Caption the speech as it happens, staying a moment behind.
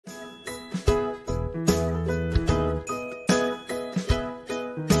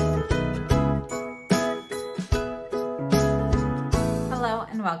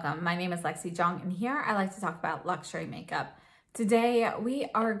and welcome. My name is Lexi Jong, and here I like to talk about luxury makeup. Today we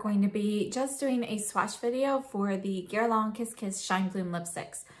are going to be just doing a swatch video for the Guerlain KissKiss Shine Bloom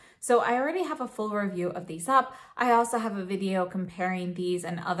lipsticks. So I already have a full review of these up. I also have a video comparing these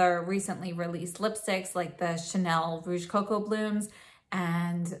and other recently released lipsticks like the Chanel Rouge Cocoa Blooms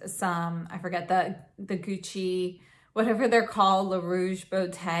and some, I forget the Gucci, whatever they're called, La Rouge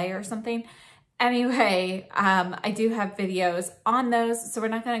Beauté or something. Anyway, I do have videos on those, so we're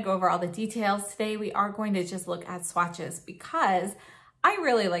not going to go over all the details today. We are going to just look at swatches because I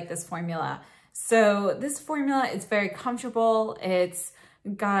really like this formula. So this formula is very comfortable. It's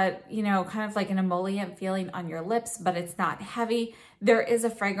got, you know, kind of like an emollient feeling on your lips, but it's not heavy. There is a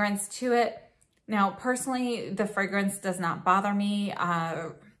fragrance to it. Now, personally, the fragrance does not bother me.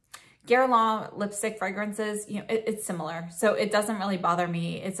 Guerlain lipstick fragrances, you know, it's similar. So it doesn't really bother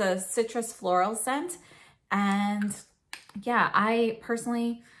me. It's a citrus floral scent. And yeah, I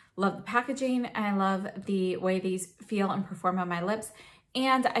personally love the packaging and I love the way these feel and perform on my lips.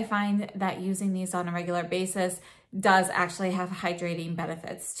 And I find that using these on a regular basis does actually have hydrating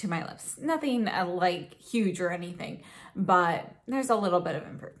benefits to my lips. Nothing like huge or anything, but there's a little bit of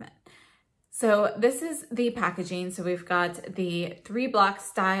improvement. So this is the packaging. So we've got the 3-block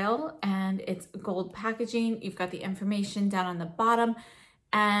style and it's gold packaging. You've got the information down on the bottom.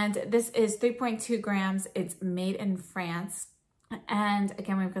 And this is 3.2 grams. It's made in France. And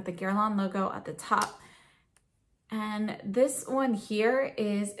again, we've got the Guerlain logo at the top. And this one here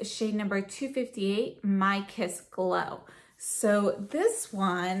is shade number 258, My Kiss Glow. So this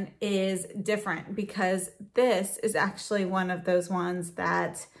one is different because this is actually one of those ones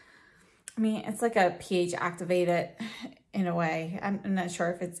that, I mean, it's like a pH activated in a way. I'm not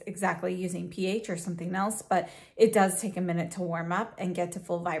sure if it's exactly using pH or something else, but it does take a minute to warm up and get to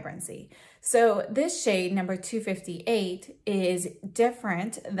full vibrancy. So this shade, number 258, is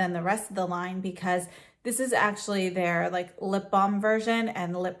different than the rest of the line because this is actually their like lip balm version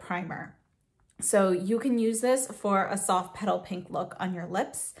and lip primer. So you can use this for a soft petal pink look on your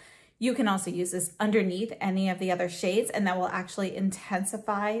lips. You can also use this underneath any of the other shades and that will actually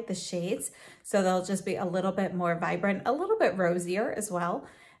intensify the shades. So they'll just be a little bit more vibrant, a little bit rosier as well.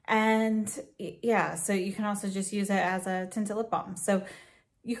 And yeah, so you can also just use it as a tinted lip balm. So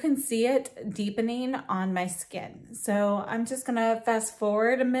you can see it deepening on my skin. So I'm just gonna fast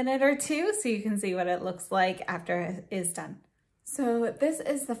forward a minute or two so you can see what it looks like after it is done. So this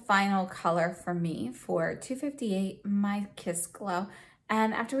is the final color for me for 258 My Kiss Glow.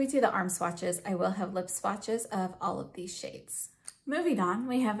 And after we do the arm swatches, I will have lip swatches of all of these shades. Moving on,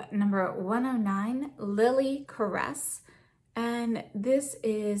 we have number 109, Lily Caress. And this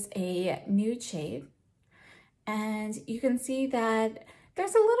is a nude shade. And you can see that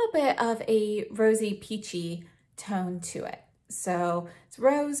there's a little bit of a rosy peachy tone to it. So it's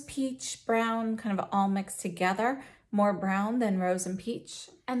rose, peach, brown, kind of all mixed together, more brown than rose and peach.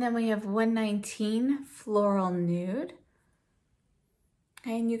 And then we have 119, Floral Nude.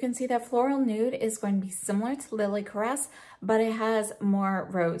 And you can see that Floral Nude is going to be similar to Lily Caress, but it has more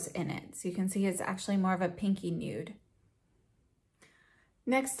rose in it. So you can see it's actually more of a pinky nude.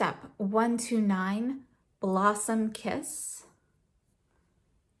 Next up, 129, Blossom Kiss.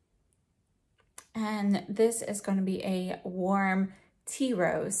 And this is going to be a warm tea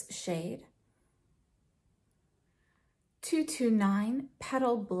rose shade. 229,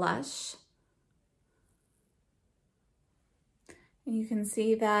 Petal Blush. You can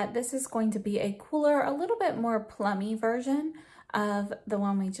see that this is going to be a cooler, a little bit more plummy version of the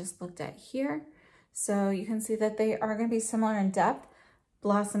one we just looked at here. So you can see that they are going to be similar in depth.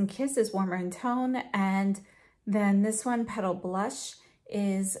 Blossom Kiss is warmer in tone, and then this one, Petal Blush,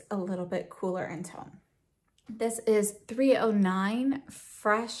 is a little bit cooler in tone. This is 309,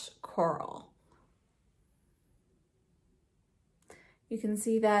 Fresh Coral. You can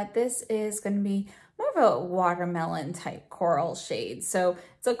see that this is going to be more of a watermelon type coral shade. So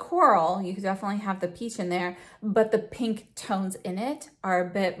it's a coral, you could definitely have the peach in there, but the pink tones in it are a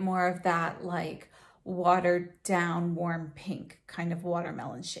bit more of that like watered down warm pink kind of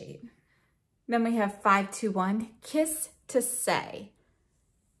watermelon shade. Then we have 521, Kiss to Say.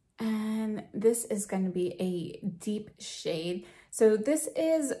 And this is going to be a deep shade. So this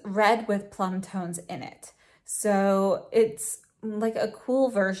is red with plum tones in it. So it's like a cool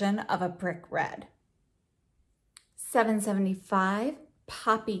version of a brick red. 775,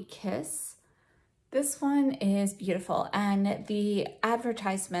 Poppy Kiss. This one is beautiful, and the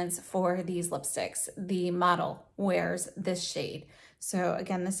advertisements for these lipsticks, the model wears this shade. So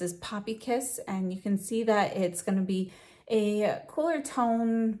again, this is Poppy Kiss, and you can see that it's going to be a cooler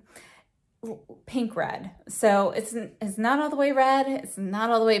tone. pink red. So it's not all the way red, it's not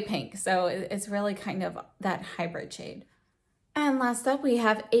all the way pink. So it's really kind of that hybrid shade. And last up we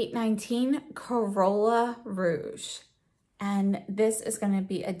have 819 Corolla Rouge. And this is going to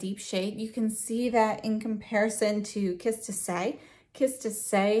be a deep shade. You can see that in comparison to Kiss to Say. Kiss to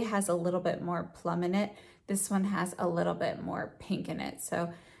Say has a little bit more plum in it. This one has a little bit more pink in it.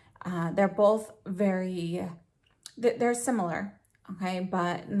 So they're both they're similar, okay?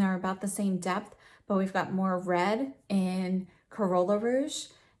 But they're about the same depth, but we've got more red in Corolla Rouge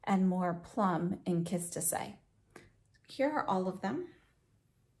and more plum in Kiss to Say. Here are all of them.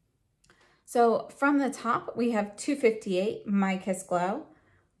 So from the top, we have 258, My Kiss Glow,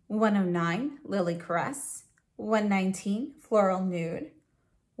 109, Lily Caress, 119, Floral Nude,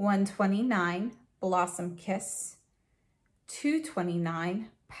 129, Blossom Kiss, 229,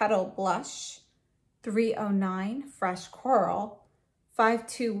 Petal Blush, 309, Fresh Coral,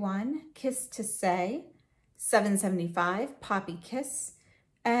 521, Kiss to Say, 775, Poppy Kiss,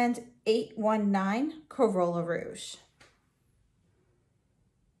 and 819, Corolla Rouge.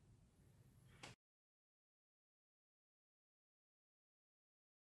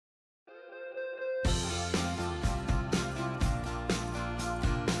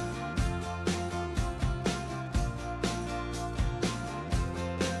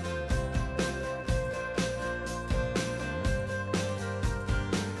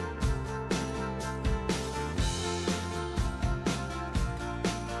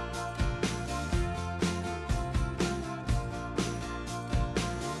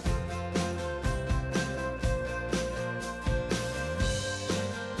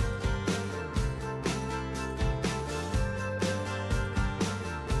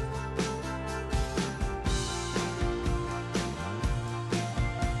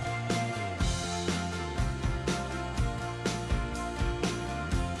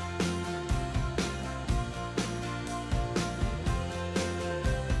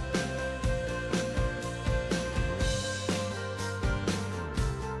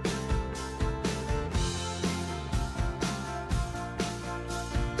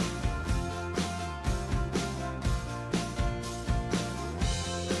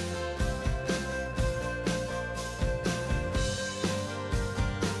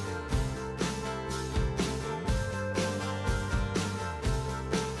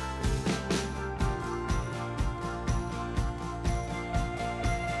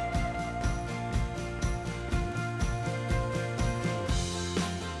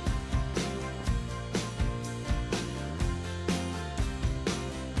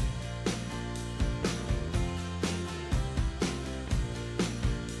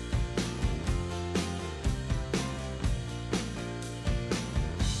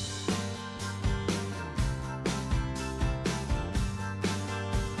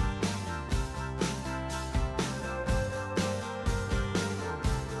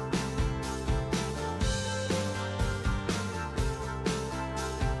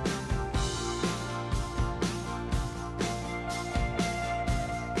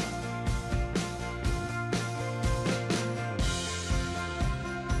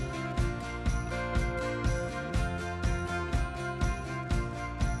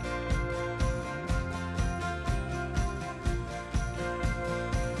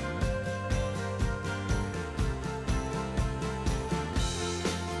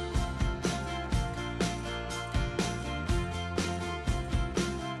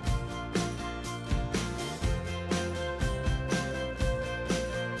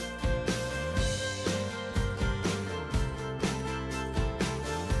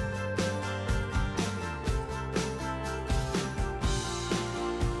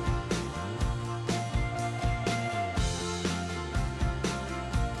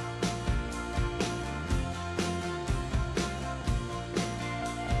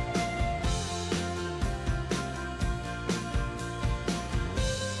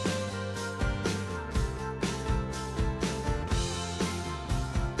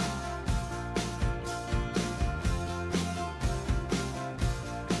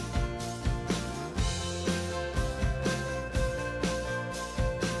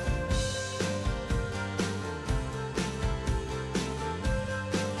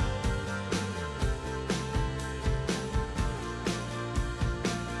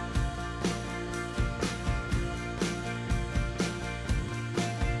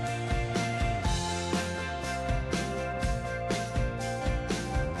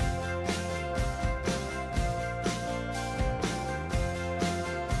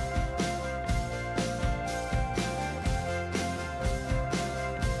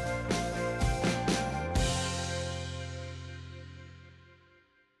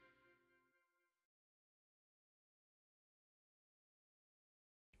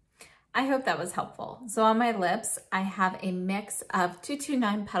 I hope that was helpful. So on my lips, I have a mix of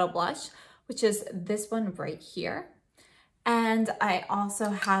 229 Petal Blush, which is this one right here. And I also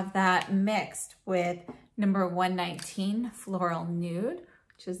have that mixed with number 119 Floral Nude,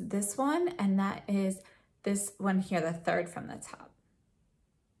 which is this one. And that is this one here, the third from the top.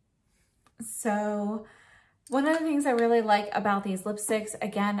 So one of the things I really like about these lipsticks,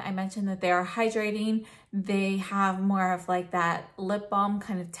 again, I mentioned that they are hydrating. They have more of like that lip balm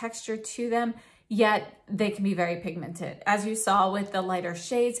kind of texture to them, yet they can be very pigmented. As you saw with the lighter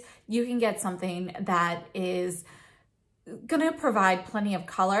shades, you can get something that is gonna provide plenty of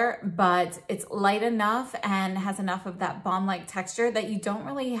color, but it's light enough and has enough of that balm-like texture that you don't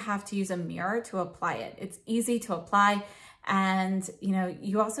really have to use a mirror to apply it. It's easy to apply. And, you know,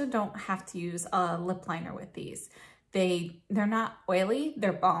 you also don't have to use a lip liner with these. They're not oily,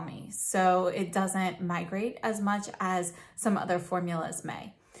 they're balmy. So it doesn't migrate as much as some other formulas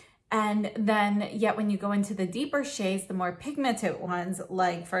may. And then yet when you go into the deeper shades, the more pigmented ones,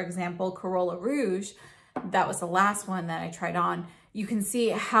 like for example, Corolla Rouge, that was the last one that I tried on, you can see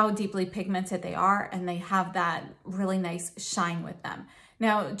how deeply pigmented they are and they have that really nice shine with them.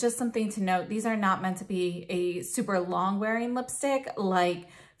 Now, just something to note, these are not meant to be a super long wearing lipstick, like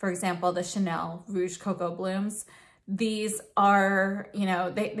for example, the Chanel Rouge Cocoa Blooms. These are, you know,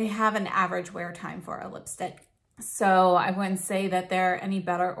 they have an average wear time for a lipstick. So I wouldn't say that they're any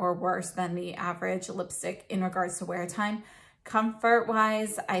better or worse than the average lipstick in regards to wear time. Comfort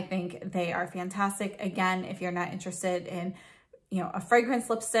wise, I think they are fantastic. Again, if you're not interested in, you know, a fragrance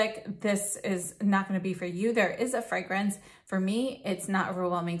lipstick, this is not going to be for you. There is a fragrance. For me, it's not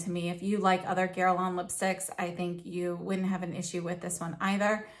overwhelming to me. If you like other Guerlain lipsticks, I think you wouldn't have an issue with this one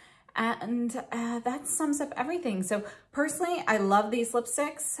either. And that sums up everything. So personally, I love these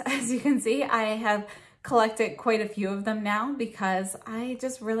lipsticks. As you can see, I have collected quite a few of them now because I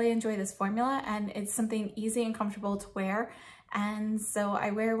just really enjoy this formula and it's something easy and comfortable to wear. And so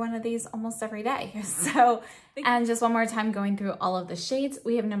I wear one of these almost every day. So, and just one more time going through all of the shades,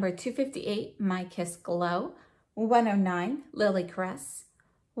 we have number 258, My Kiss Glow, 109, Lily Caress,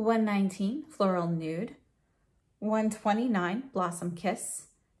 119, Floral Nude, 129, Blossom Kiss,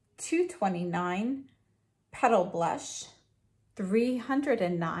 229, Petal Blush,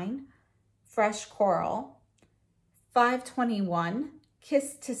 309, Fresh Coral, 521,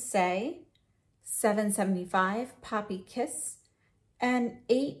 Kiss to Say, 775, Poppy Kiss, and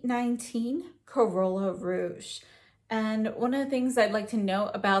 819, Corolla Rouge. And one of the things I'd like to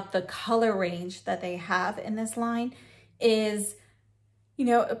note about the color range that they have in this line is, you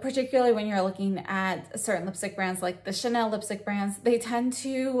know, particularly when you're looking at certain lipstick brands like the Chanel lipstick brands, they tend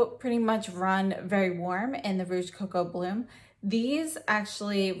to pretty much run very warm in the Rouge Cocoa Bloom. These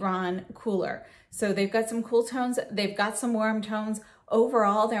actually run cooler. So they've got some cool tones, they've got some warm tones.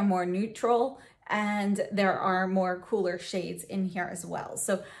 Overall, they're more neutral and there are more cooler shades in here as well.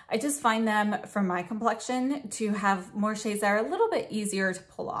 So I just find them, for my complexion, to have more shades that are a little bit easier to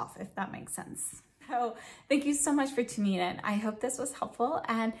pull off, if that makes sense. So thank you so much for tuning in. I hope this was helpful.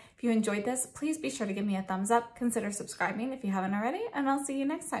 And if you enjoyed this, please be sure to give me a thumbs up. Consider subscribing if you haven't already, and I'll see you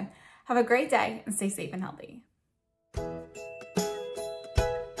next time. Have a great day and stay safe and healthy.